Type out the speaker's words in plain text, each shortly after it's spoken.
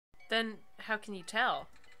Then how can you tell?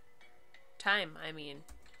 Time, I mean.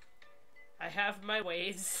 I have my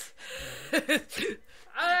ways.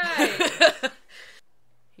 Alright!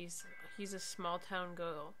 He's a small town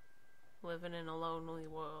girl, living in a lonely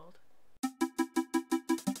world.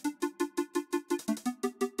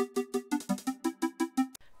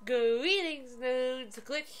 Greetings, nerds.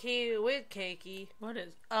 Glitch here with Cakey. What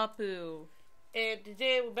is up-oo? And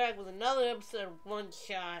today we're back with another episode of One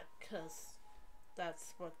Shot, because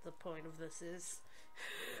that's what the point of this is.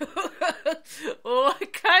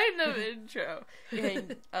 What kind of intro?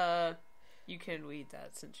 And, you can read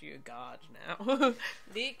that since you're God now.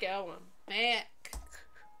 Nico, I'm back.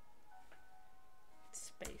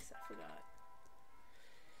 Space, I forgot.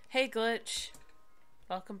 Hey, Glitch.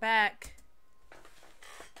 Welcome back.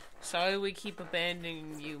 Sorry we keep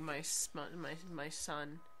abandoning you, my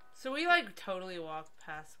son. So we, totally walked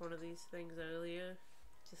past one of these things earlier.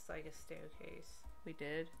 Just like a staircase. We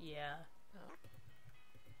did? Yeah. Oh.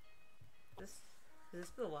 Is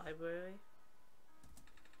this the library?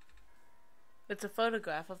 It's a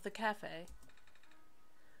photograph of the cafe.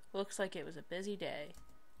 Looks like it was a busy day.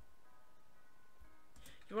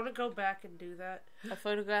 You want to go back and do that? A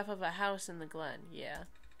photograph of a house in the glen, yeah.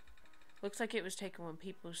 Looks like it was taken when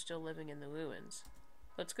people were still living in the ruins.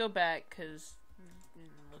 Let's go back, because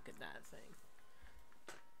look at that thing.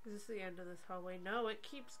 Is this the end of this hallway? No, it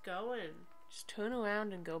keeps going. Just turn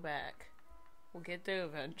around and go back. We'll get there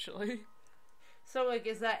eventually. So,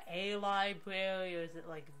 is that a library, or is it,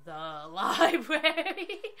 the library?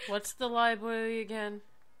 What's the library again?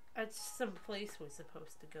 It's some place we're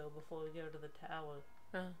supposed to go before we go to the tower.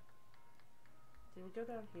 Oh. Did we go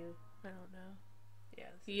down here? I don't know.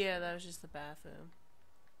 Yeah, that was just the bathroom.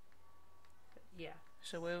 Yeah.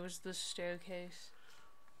 So where was the staircase?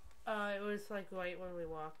 It was, right when we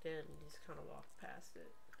walked in, and just kind of walked past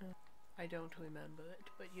it. I don't remember it,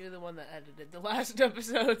 but you're the one that edited the last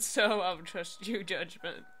episode, so I'll trust your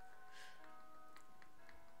judgment.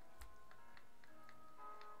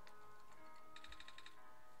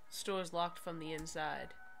 Store's locked from the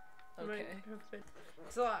inside. Okay. Right, perfect.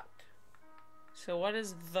 It's locked. So what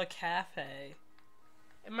is the cafe?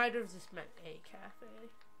 It might have just meant a cafe.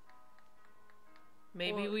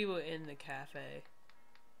 Maybe we were in the cafe.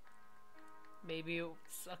 Maybe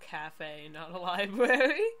it's a cafe, not a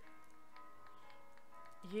library?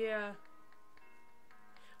 Yeah.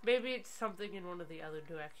 Maybe it's something in one of the other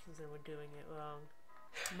directions and we're doing it wrong.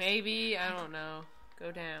 Maybe, I don't know.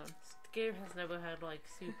 Go down. This game has never had,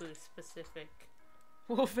 super specific...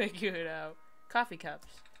 We'll figure it out. Coffee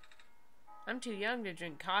cups. I'm too young to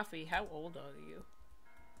drink coffee. How old are you?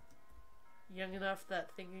 Young enough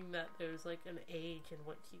that thinking that there's, an age in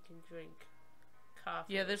which you can drink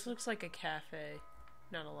coffee. Yeah, this looks like a cafe,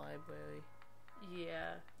 not a library.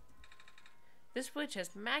 Yeah. This switch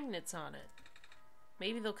has magnets on it.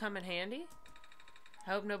 Maybe they'll come in handy?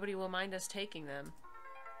 I hope nobody will mind us taking them.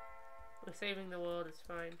 We're saving the world, it's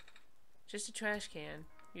fine. Just a trash can.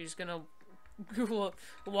 You're just gonna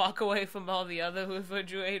walk away from all the other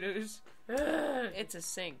refrigerators. It's a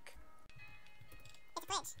sink. It's a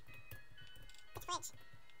fridge. It's a fridge.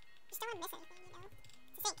 You still won't miss anything,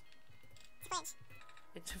 It's a sink.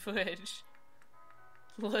 It's a fridge. It's a fridge.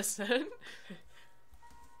 Listen.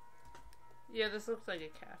 Yeah, this looks like a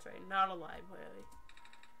cafe, not a library.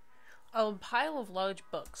 A pile of large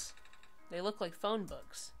books. They look like phone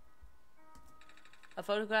books. A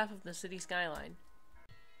photograph of the city skyline.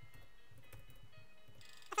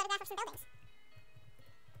 A photograph of some buildings.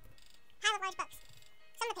 Pile of large books.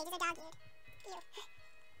 Some of the pages are dog-eared. Ew.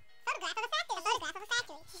 Photograph of a factory. A photograph of a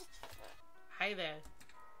factory. Hi there.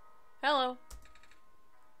 Hello.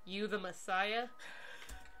 You the Messiah?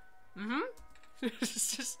 Mm-hmm.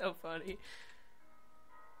 It's just so funny.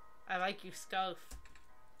 I like your scarf.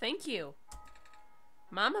 Thank you.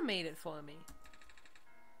 Mama made it for me.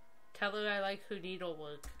 Tell her I like her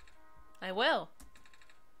needlework. I will.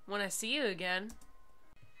 When I see you again.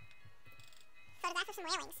 Photograph of some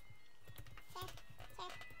railings. Sure. A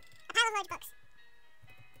pile of large books.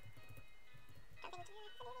 Don't think we can do any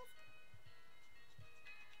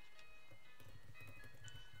of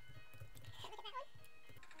these. Look at that one.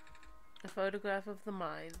 A photograph of the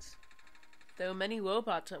mines. There are many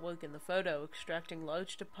robots at work in the photo, extracting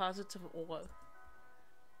large deposits of ore.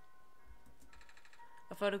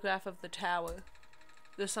 A photograph of the tower.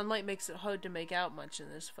 The sunlight makes it hard to make out much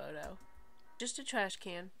in this photo. Just a trash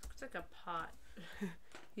can. Looks like a pot.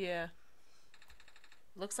 Yeah.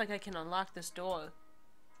 Looks like I can unlock this door.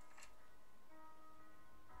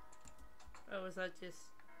 Oh, is that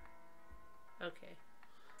just... Okay.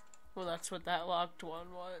 Well, that's what that locked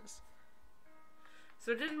one was.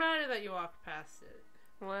 So it didn't matter that you walked past it.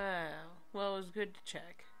 Wow. Well, it was good to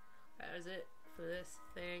check. That was it for this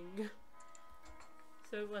thing.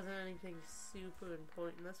 So it wasn't anything super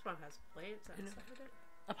important. This one has plants outside it.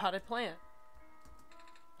 A potted plant.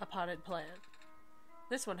 A potted plant.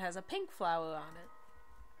 This one has a pink flower on it.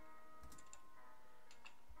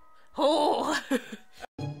 Oh!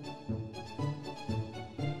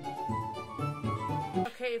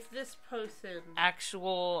 Okay, if this person...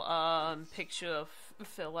 Actual, picture of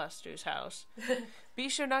Phil Lester's house. Be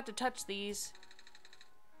sure not to touch these.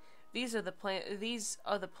 These are the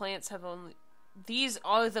plants have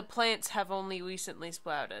only recently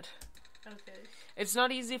sprouted. Okay. It's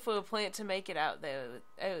not easy for a plant to make it out there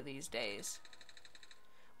these days.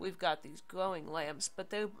 We've got these growing lamps, but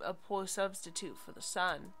they're a poor substitute for the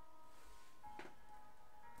sun.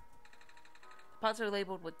 The pots are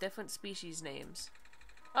labeled with different species names.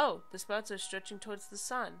 Oh, the sprouts are stretching towards the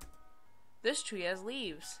sun. This tree has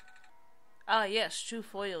leaves. Ah yes, true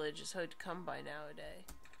foliage is hard to come by nowadays.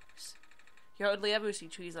 You hardly ever see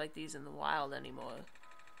trees like these in the wild anymore.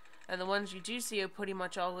 And the ones you do see are pretty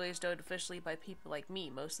much all raised artificially by people like me,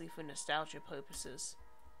 mostly for nostalgia purposes.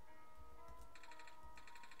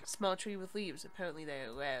 Small tree with leaves, apparently they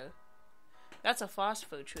are rare. That's a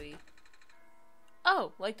phosphor tree.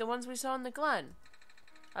 Oh, like the ones we saw in the glen.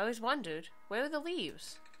 I always wondered, where are the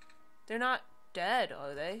leaves? They're not dead,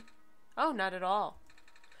 are they? Oh, not at all.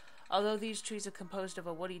 Although these trees are composed of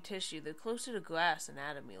a woody tissue, they're closer to grass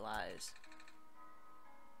anatomy lies.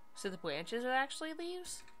 So the branches are actually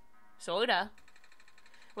leaves? Sorta.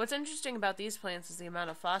 What's interesting about these plants is the amount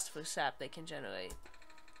of phosphor sap they can generate.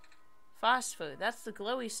 Phosphor, that's the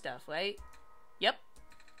glowy stuff, right? Yep.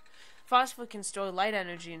 Phosphor can store light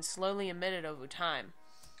energy and slowly emit it over time.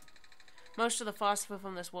 Most of the phosphor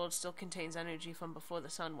from this world still contains energy from before the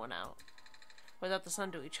sun went out. Without the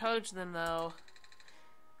sun to recharge them, though...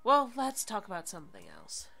 Well, let's talk about something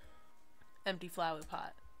else. Empty flower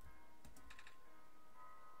pot.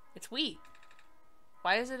 It's wheat.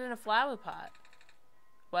 Why is it in a flower pot?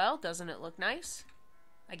 Well, doesn't it look nice?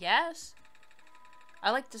 I guess. I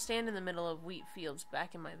like to stand in the middle of wheat fields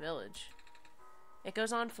back in my village. It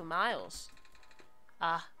goes on for miles.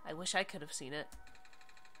 Ah, I wish I could have seen it.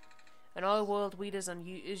 In our world, wheat is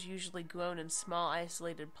usually grown in small,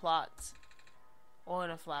 isolated plots, or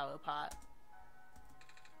in a flower pot.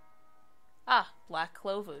 Ah, black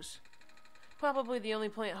clovers. Probably the only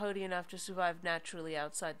plant hardy enough to survive naturally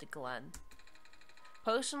outside the glen.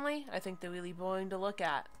 Personally, I think they're really boring to look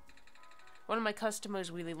at. One of my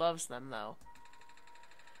customers really loves them, though.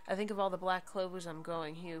 I think all of the black clovers I'm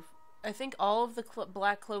growing here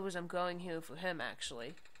for him,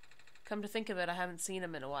 actually. Come to think of it, I haven't seen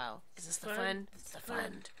him in a while. Is this the friend? It's the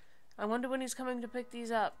friend. I wonder when he's coming to pick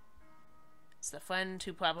these up. It's the friend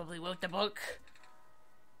who probably wrote the book.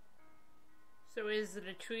 So is it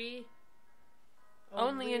a tree?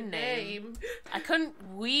 Only a name. I couldn't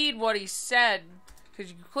read what he said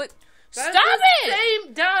because you quit. That's Stop the it!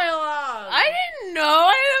 Same dialogue. I didn't know.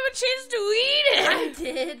 I didn't have a chance to read it. I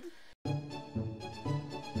did.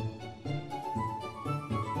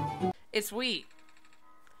 It's wheat.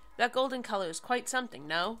 That golden color is quite something,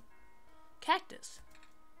 no? Cactus.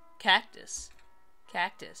 Cactus.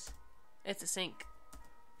 Cactus. It's a sink.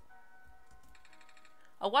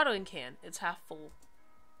 A watering can. It's half full.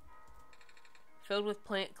 Filled with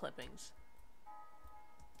plant clippings.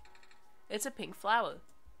 It's a pink flower.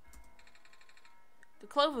 The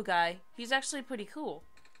clover guy, he's actually pretty cool.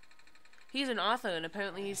 He's an author and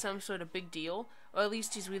apparently he's some sort of big deal, or at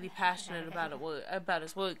least he's really passionate about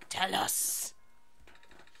his work. Tell us!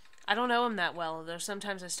 I don't know him that well, though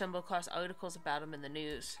sometimes I stumble across articles about him in the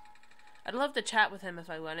news. I'd love to chat with him if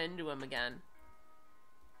I run into him again.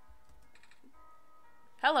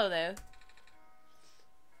 Hello there.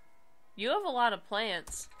 You have a lot of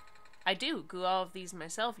plants. I do, grew all of these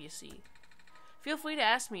myself, you see. Feel free to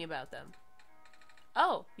ask me about them.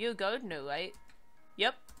 Oh, you're a gardener, right?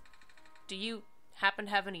 Yep. Do you happen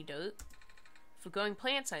to have any dirt? For growing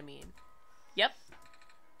plants, I mean. Yep.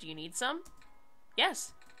 Do you need some?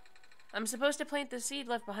 Yes. I'm supposed to plant the seed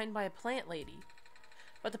left behind by a plant lady.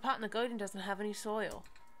 But the pot in the garden doesn't have any soil.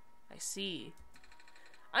 I see.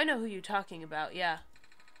 I know who you're talking about, yeah.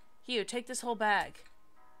 Here, take this whole bag.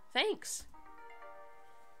 Thanks.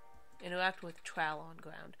 Interact with trowel on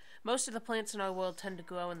ground. Most of the plants in our world tend to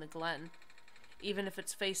grow in the glen. Even if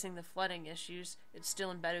it's facing the flooding issues, it's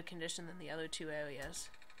still in better condition than the other two areas.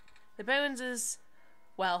 The Barrens is...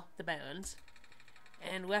 well, the Barrens.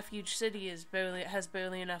 And Refuge City has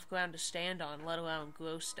barely enough ground to stand on, let alone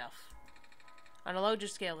grow stuff. On a larger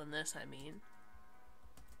scale than this, I mean.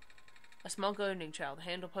 A small gardening trowel, the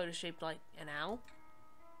handle part is shaped like an owl?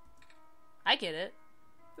 I get it.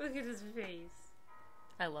 Look at his face.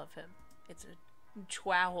 I love him. It's a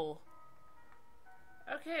chowl.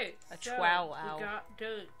 Okay, A so chow owl. we got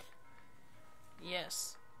dirt.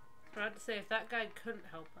 Yes. I had to say, if that guy couldn't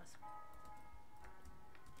help us.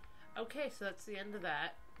 Okay, so that's the end of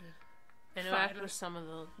that. Interact with some of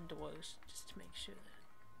the doors, just to make sure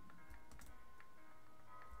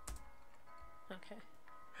that... Okay.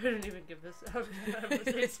 I didn't even give this up. I was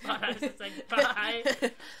in spot. I was just like, bye.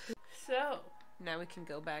 So. Now we can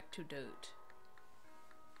go back to dirt.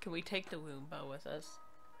 Can we take the Roomba with us?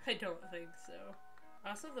 I don't think so.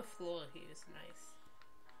 Also, the floor here is nice.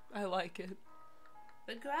 I like it.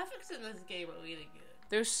 The graphics in this game are really good.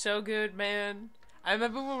 They're so good, man. I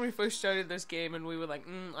remember when we first started this game and we were like,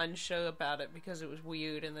 unsure about it because it was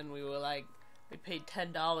weird, and then we were like, we paid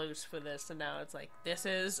 $10 for this, and now it's like, this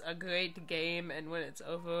is a great game, and when it's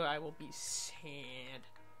over, I will be sad.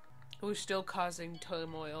 We're still causing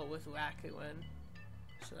turmoil with Rakuin,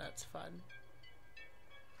 so that's fun.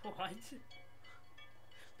 What?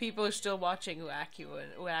 People are still watching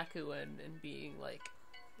Rakuin and being like,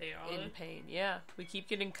 They are? in pain. Yeah, we keep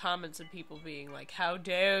getting comments of people being like, how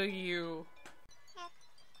dare you?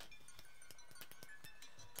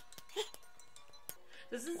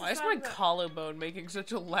 Why is my collarbone making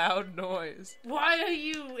such a loud noise? Why are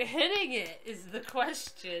you hitting it, is the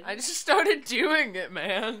question. I just started doing it,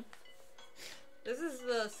 man. This is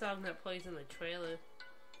the song that plays in the trailer.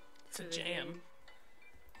 It's a jam.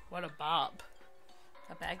 What a bop.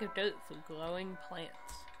 A bag of dirt for growing plants.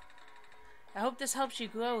 I hope this helps you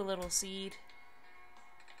grow, little seed.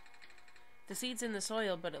 The seed's in the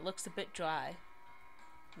soil, but it looks a bit dry.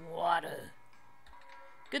 Water.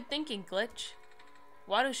 Good thinking, Glitch.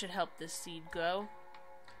 Water should help this seed grow.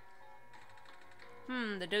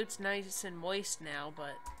 The dirt's nice and moist now,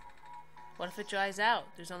 but what if it dries out?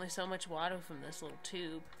 There's only so much water from this little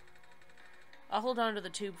tube. I'll hold on to the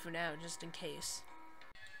tube for now, just in case.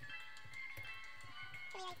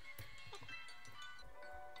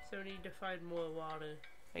 So we need to find more water.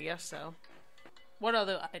 I guess so. What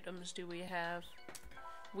other items do we have?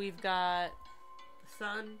 We've got... The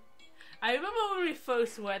sun. I remember when we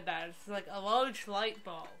first read that, it's like a large light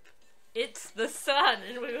bulb. It's the sun,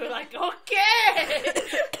 and we were like, okay!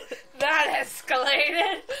 That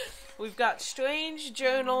escalated! We've got strange,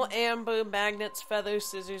 journal, amber, magnets, feathers,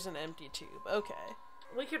 scissors, and empty tube. Okay.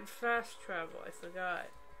 We can fast travel, I forgot.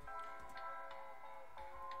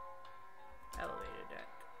 Elevator deck.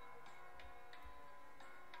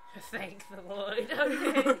 Thank the Lord.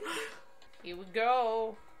 Okay. Here we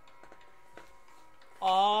go.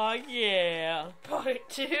 Aw, yeah. Part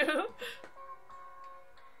 2.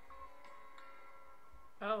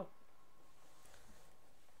 Oh.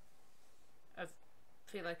 I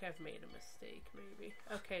feel like I've made a mistake, maybe.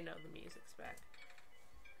 Okay, no, the music's back.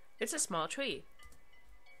 It's a small tree.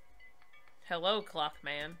 Hello,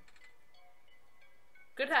 Clockman.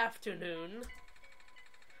 Good afternoon.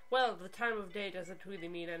 Well, the time of day doesn't really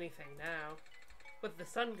mean anything now. With the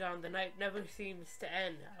sun gone, the night never seems to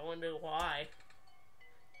end. I wonder why.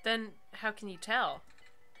 Then, how can you tell?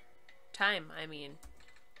 Time, I mean.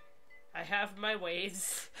 I have my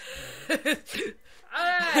ways. Alright!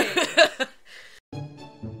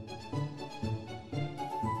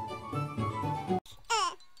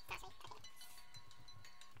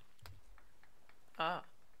 Ah.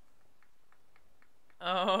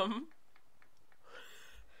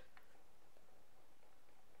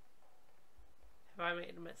 Have I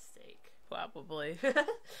made a mistake? Probably.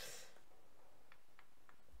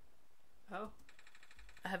 Oh.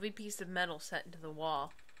 A heavy piece of metal set into the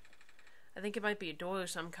wall. I think it might be a door or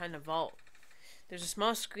some kind of vault. There's a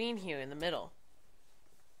small screen here in the middle.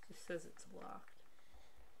 It says it's locked.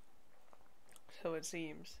 So it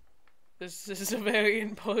seems. This is a very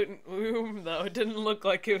important room, though. It didn't look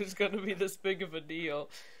like it was going to be this big of a deal.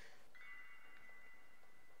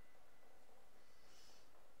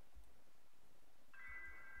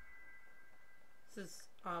 This is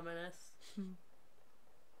ominous.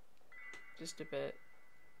 Just a bit.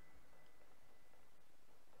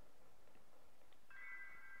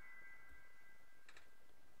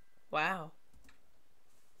 Wow.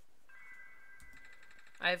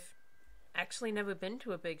 I've actually never been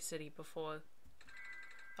to a big city before.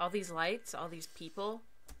 All these lights, all these people.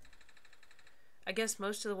 I guess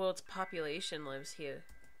most of the world's population lives here.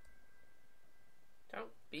 Don't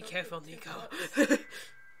Be careful, Nico.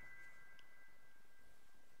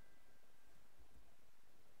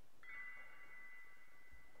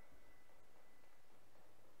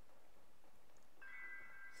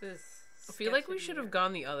 I feel like we should have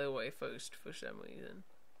gone the other way first for some reason.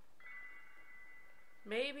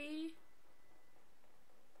 Maybe.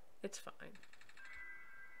 It's fine.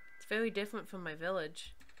 very different from my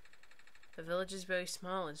village. The village is very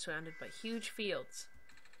small and surrounded by huge fields.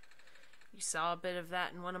 You saw a bit of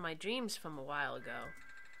that in one of my dreams from a while ago.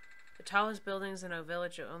 The tallest buildings in our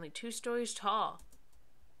village are only 2 stories tall.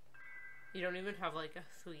 You don't even have like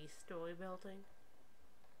a 3-story building?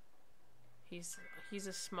 He's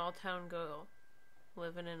a small town girl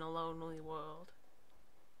living in a lonely world.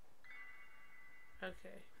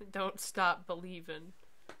 Okay. Don't stop believing.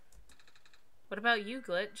 What about you,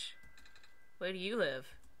 Glitch? Where do you live?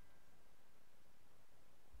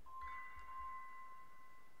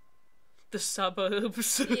 The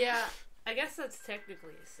suburbs. Yeah, I guess that's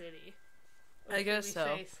technically a city. Or I guess so.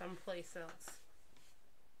 Say someplace else.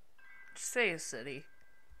 Just say a city.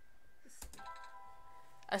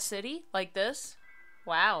 A city? Like this?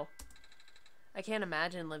 Wow. I can't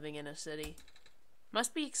imagine living in a city.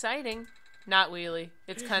 Must be exciting. Not really.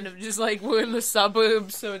 It's kind of just like we're in the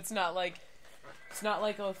suburbs, so it's not like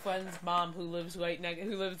our friend's mom who lives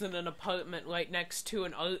in an apartment right next to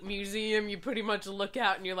an art museum. You pretty much look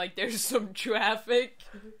out and you're like, there's some traffic,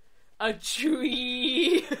 a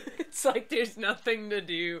tree. It's like there's nothing to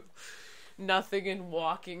do. Nothing in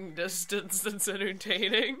walking distance that's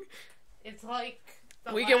entertaining. It's like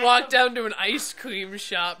we can walk down to an ice cream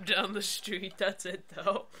shop down the street. That's it,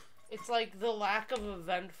 though. It's like the lack of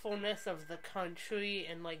eventfulness of the country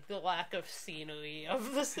and like the lack of scenery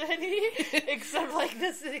of the city. except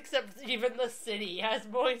even the city has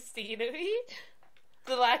more scenery.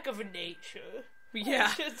 The lack of nature. Yeah.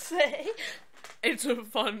 I should say. It's a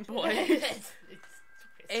fun place.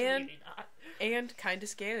 it's and really not. And kind of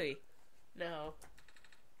scary. No.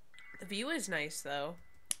 The view is nice, though.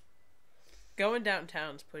 Going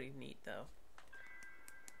downtown's pretty neat, though.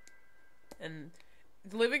 And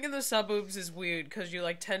living in the suburbs is weird, because you're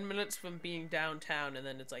like 10 minutes from being downtown, and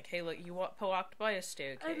then it's like, hey, look, you walked by a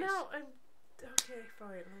staircase. I know, okay,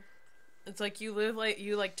 fine. It's like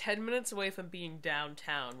you're like 10 minutes away from being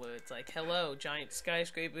downtown, where it's like, hello, giant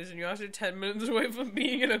skyscrapers, and you're also 10 minutes away from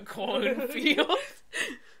being in a cornfield.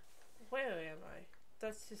 Where am I?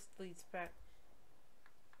 That just leads back.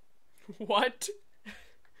 What?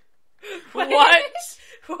 Wait. What?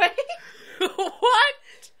 Wait.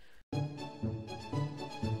 What?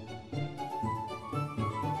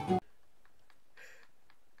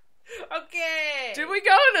 Okay. Did we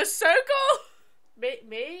go in a circle?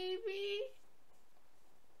 Maybe.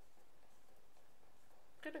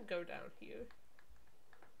 I'm gonna go down here.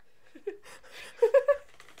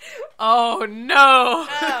 Oh no!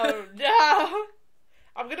 Oh no!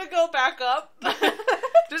 I'm gonna go back up.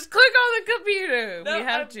 Just click on the computer. No, we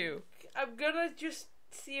have to. I'm gonna just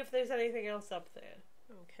see if there's anything else up there.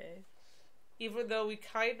 Okay. Even though we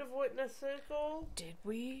kind of went in a circle. Did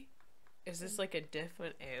we? Is this like a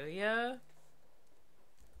different area?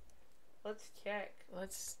 Let's check.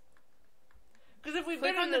 Let's Because if we've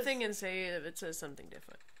click been on in the this thing and say if it says something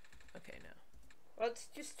different. Okay, now. Let's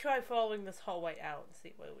just try following this hallway out and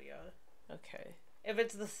see where we are. Okay. If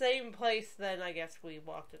it's the same place, then I guess we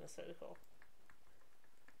walked in a circle.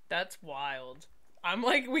 That's wild. I'm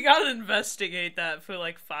like, we gotta investigate that for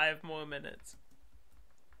like 5 more minutes.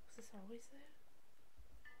 Is this always there?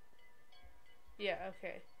 Yeah,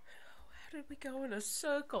 okay. How did we go in a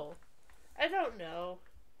circle? I don't know.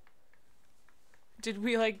 Did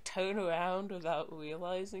we like turn around without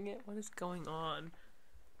realizing it? What is going on?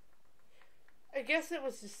 I guess it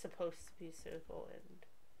was just supposed to be a circle and...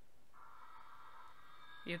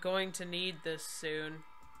 You're going to need this soon.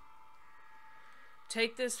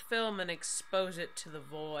 Take this film and expose it to the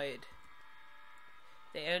void.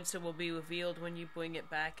 The answer will be revealed when you bring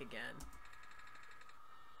it back again.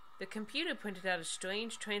 The computer printed out a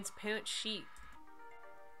strange, transparent sheet.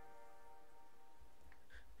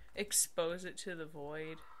 Expose it to the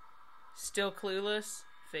void. Still clueless?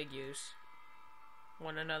 Figures.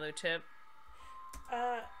 Want another tip?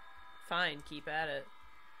 Fine, keep at it.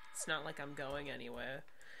 It's not like I'm going anywhere.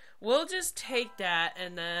 We'll just take that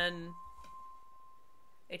and then...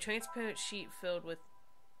 A transparent sheet filled with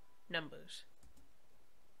numbers.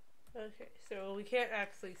 Okay, so we can't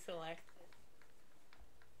actually select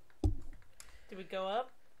it. Do we go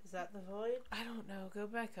up? Is that the void? I don't know. Go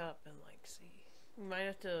back up and, like, see. We might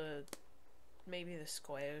have to... Maybe the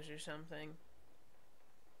squares or something.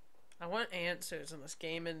 I want answers, and this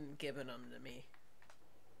game isn't giving them to me.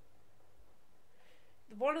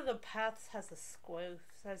 One of the paths has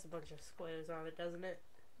a bunch of squares on it, doesn't it?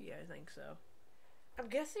 Yeah, I think so. I'm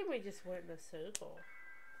guessing we just went in a circle.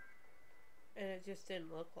 And it just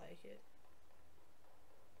didn't look like it.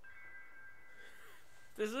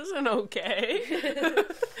 This isn't okay.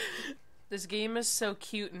 This game is so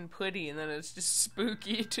cute and pretty, and then it's just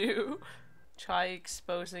spooky, too. Try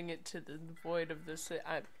exposing it to the void of this.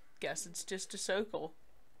 I guess it's just a circle.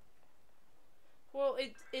 Well,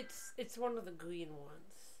 it's one of the green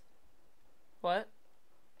ones. What?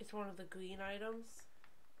 It's one of the green items.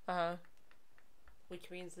 Uh-huh.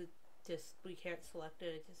 Which means that just we can't select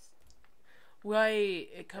it. It just Right.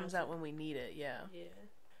 It comes out when we need it. Yeah. yeah.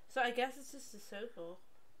 So I guess it's just a circle.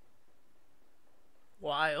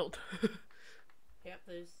 Wild. Yep.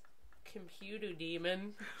 There's computer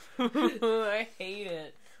demon. I hate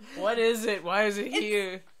it. What is it? Why is it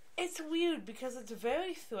here? It's weird because it's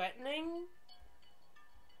very threatening,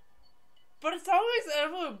 but it's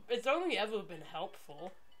only ever been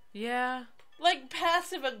helpful. Yeah. Like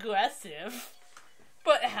passive aggressive,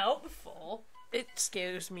 but helpful. It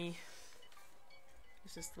scares me.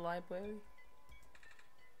 Is this the library?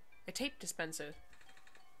 A tape dispenser.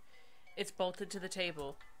 It's bolted to the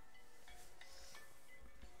table.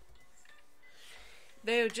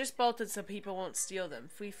 They are just bolted so people won't steal them.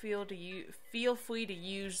 Feel free to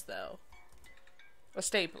use, though. A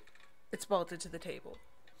staple. It's bolted to the table.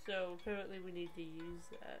 So apparently we need to use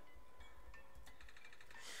that.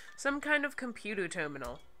 Some kind of computer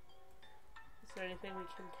terminal. Is there anything we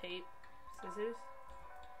can tape? Scissors?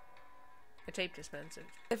 A tape dispenser.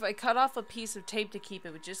 If I cut off a piece of tape to keep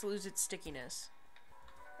it would just lose its stickiness.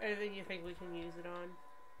 Anything you think we can use it on?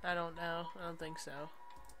 I don't know. I don't think so.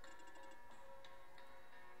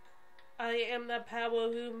 I am the power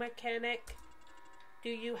room mechanic. Do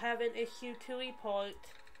you have an issue to report?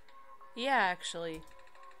 Yeah, actually.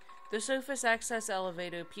 The surface access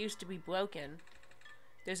elevator appears to be broken.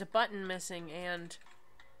 There's a button missing and...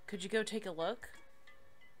 Could you go take a look?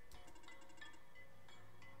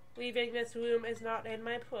 Leaving this room is not in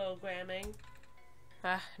my programming.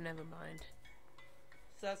 Ah, never mind.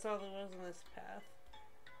 So that's all there was on this path.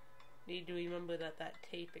 Need to remember that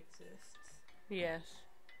tape exists. Yes.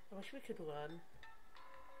 I wish we could run.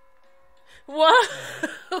 What?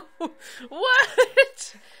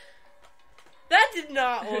 What? That did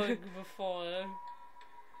not work before.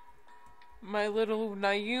 My little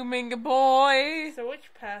Nayuming boy. So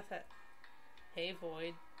which path? Hey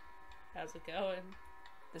Void, how's it going?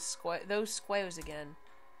 Those squares again.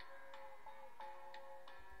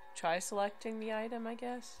 Try selecting the item, I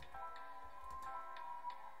guess.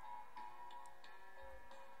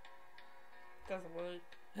 Doesn't work.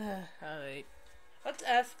 Alright. Let's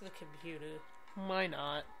ask the computer. Why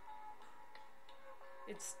not?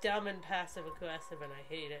 It's dumb and passive aggressive and I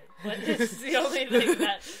hate it. But it's the only thing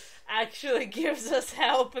that actually gives us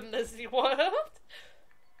help in this world.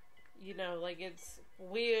 You know, like it's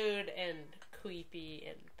weird and creepy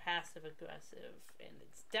and passive aggressive and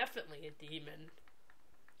it's definitely a demon.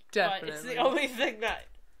 Definitely. But it's the only thing that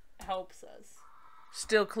helps us.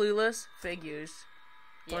 Still clueless? Figures.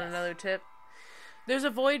 Yes. Want another tip? There's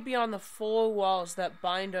a void beyond the 4 walls that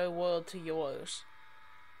bind our world to yours.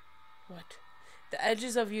 What? The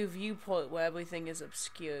edges of your viewport where everything is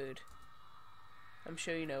obscured. I'm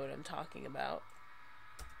sure you know what I'm talking about.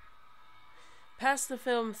 Pass the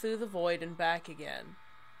film through the void and back again.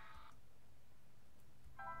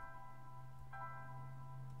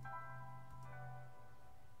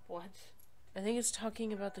 What? I think it's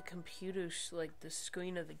talking about the computer, like the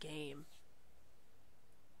screen of the game.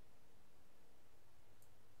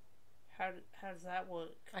 How does that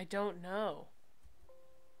work? I don't know.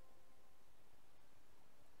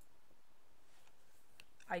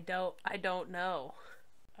 I don't know.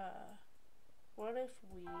 What if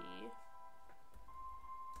we...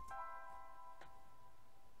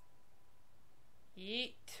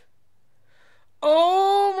 Yeet.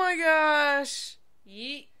 Oh my gosh!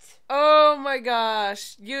 Yeet. Oh my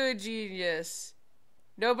gosh! You're a genius.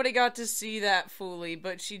 Nobody got to see that fully,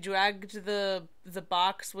 but she dragged the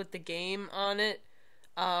box with the game on it,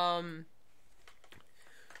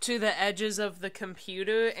 to the edges of the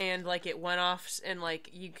computer, and, like, it went off, and, like,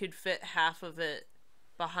 you could fit half of it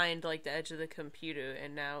behind, like, the edge of the computer,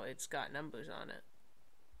 and now it's got numbers on it.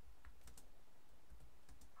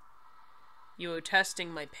 You were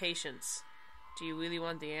testing my patience. Do you really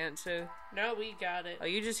want the answer? No, we got it. Are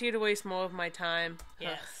you just here to waste more of my time?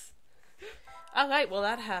 Yes. Alright, well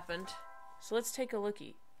that happened. So let's take a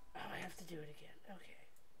lookie. Oh, I have to do it again. Okay.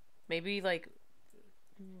 Maybe, like...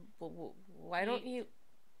 Why don't you...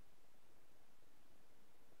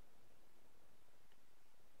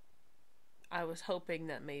 I was hoping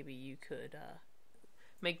that maybe you could,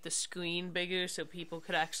 make the screen bigger so people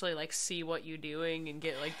could actually, like, see what you're doing and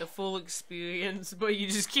get, like, the full experience, but you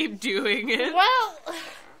just keep doing it. Well,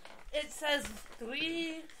 it says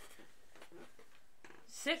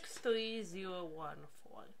 63014.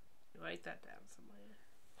 Write that down somewhere.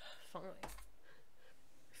 Fine.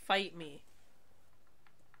 Fight me.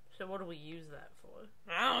 So what do we use that for?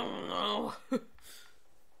 I don't know.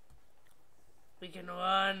 We can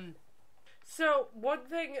run. So, one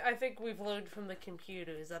thing I think we've learned from the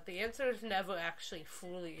computer is that the answer is never actually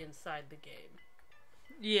fully inside the game.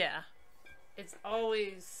 Yeah. It's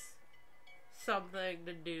always something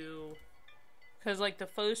to do. Because, like, the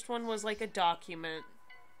first one was, like, a document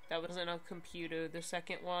that was in a computer. The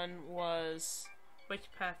second one was... Which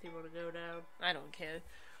path you want to go down? I don't care.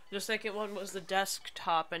 The second one was the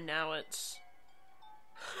desktop, and now it's...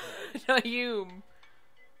 Naeem.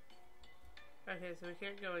 Okay, so we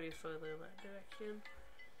can't go any further in that direction.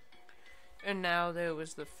 And now there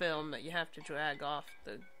was the film that you have to drag off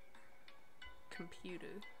the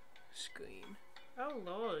computer screen. Oh,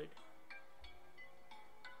 Lord.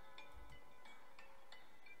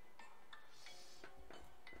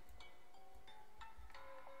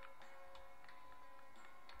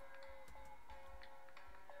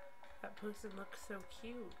 That person looks so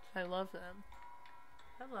cute. I love them.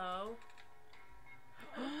 Hello.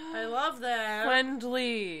 I love them.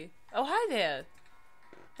 Friendly. Oh, hi there.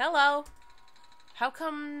 Hello. How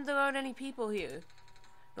come there aren't any people here?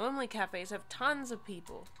 Normally cafes have tons of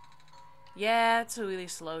people. Yeah, it's a really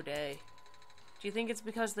slow day. Do you think it's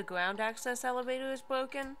because the ground access elevator is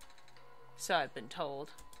broken? So I've been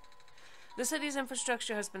told. The city's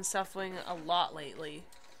infrastructure has been suffering a lot lately.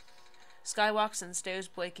 Skywalks and stairs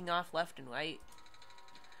breaking off left and right.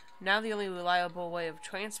 Now the only reliable way of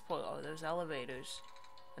transport are those elevators.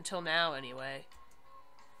 Until now, anyway.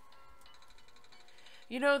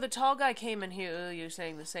 You know, the tall guy came in here earlier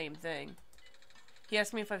saying the same thing. He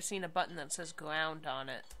asked me if I've seen a button that says ground on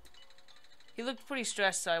it. He looked pretty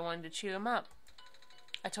stressed, so I wanted to cheer him up.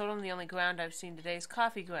 I told him the only ground I've seen today is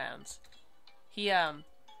coffee grounds. He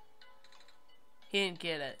didn't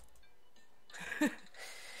get it.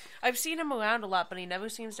 I've seen him around a lot, but he never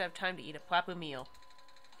seems to have time to eat a proper meal.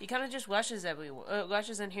 He kind of just rushes everywhere.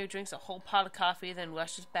 Rushes in here, drinks a whole pot of coffee, then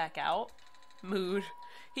rushes back out. Mood.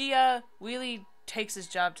 He, really takes his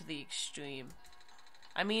job to the extreme.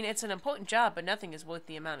 I mean, it's an important job, but nothing is worth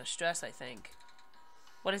the amount of stress, I think.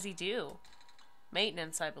 What does he do?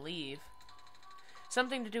 Maintenance, I believe.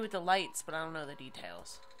 Something to do with the lights, but I don't know the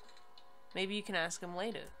details. Maybe you can ask him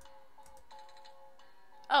later.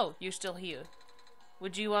 Oh, you're still here.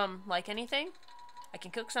 Would you, like anything? I can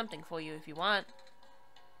cook something for you if you want.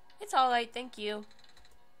 It's alright, thank you.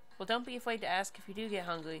 Well, don't be afraid to ask if you do get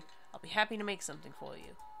hungry. I'll be happy to make something for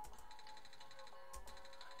you.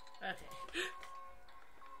 Okay.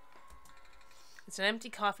 It's an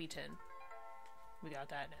empty coffee tin. We got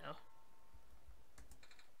that now.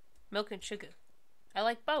 Milk and sugar. I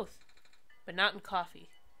like both, but not in coffee.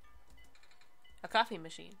 A coffee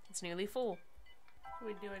machine. It's nearly full. Can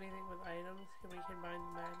we do anything with items? Can we combine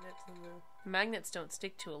the magnets and The magnets don't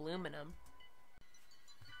stick to aluminum.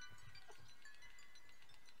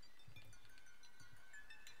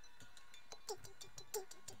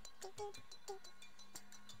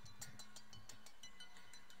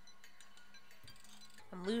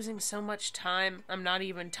 I'm losing so much time, I'm not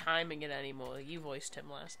even timing it anymore. You voiced him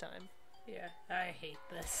last time. Yeah, I hate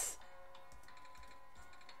this.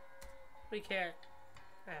 We can't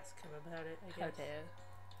ask him about it, I guess. Okay.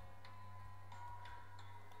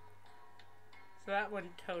 So that one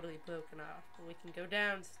totally broken off, but we can go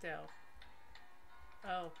down still.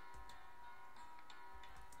 Oh.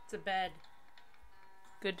 It's a bed.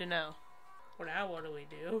 Good to know. Well, now what do we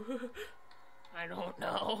do? I don't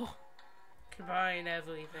know. Combine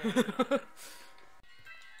everything.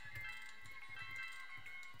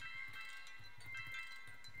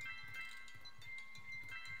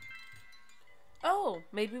 Oh,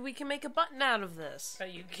 maybe we can make a button out of this. Are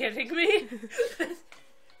you kidding me?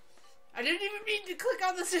 I didn't even mean to click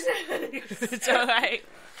on the scissors. It's alright.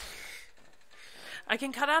 I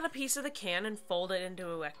can cut out a piece of the can and fold it into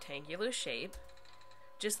a rectangular shape,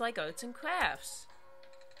 just like arts and crafts.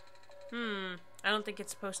 I don't think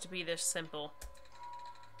it's supposed to be this simple.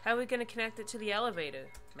 How are we going to connect it to the elevator?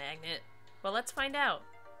 Magnet. Well, let's find out.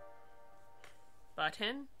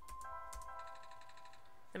 Button?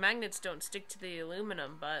 The magnets don't stick to the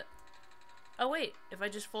aluminum, but... Oh wait, if I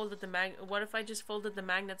just folded what if I just folded the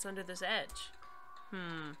magnets under this edge?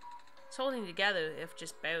 It's holding together, if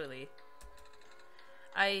just barely.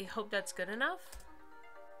 I hope that's good enough?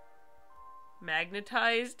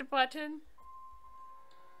 Magnetized button?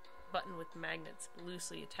 Button with magnets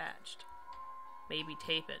loosely attached. Maybe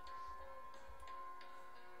tape it.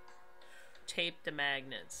 Tape the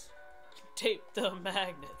magnets. Tape the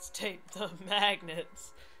magnets. Tape the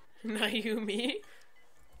magnets. Naomi?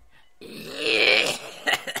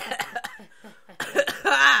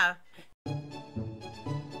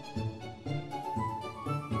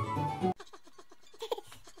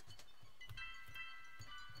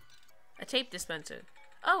 tape dispenser.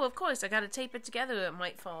 Oh, of course, I gotta tape it together or it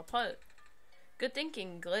might fall apart. Good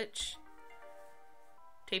thinking, Glitch.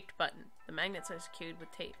 Taped button. The magnets are secured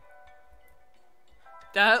with tape.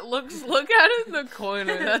 That looks, look at it in the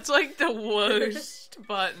corner. That's like the worst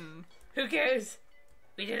button. Who cares?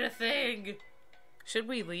 We did a thing. Should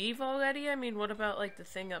we leave already? I mean, what about like the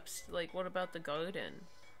thing up, like what about the garden?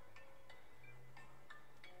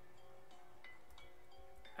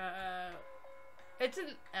 It's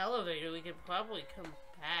an elevator. We could probably come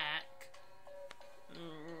back.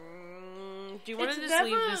 Do you want to just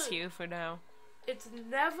leave this here for now? It's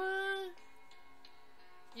never...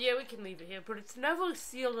 Yeah, we can leave it here, but it's never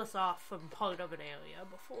sealed us off from part of an area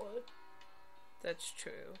before. That's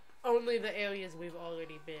true. Only the areas we've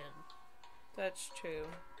already been. That's true.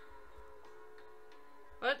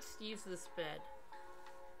 Let's use this bed.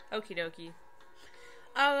 Okie dokie.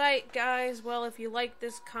 Alright, guys. Well, if you like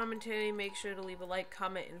this commentary, make sure to leave a like,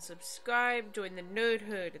 comment, and subscribe. Join the Nerd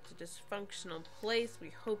Hood. It's a dysfunctional place. We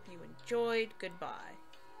hope you enjoyed. Goodbye.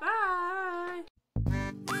 Bye!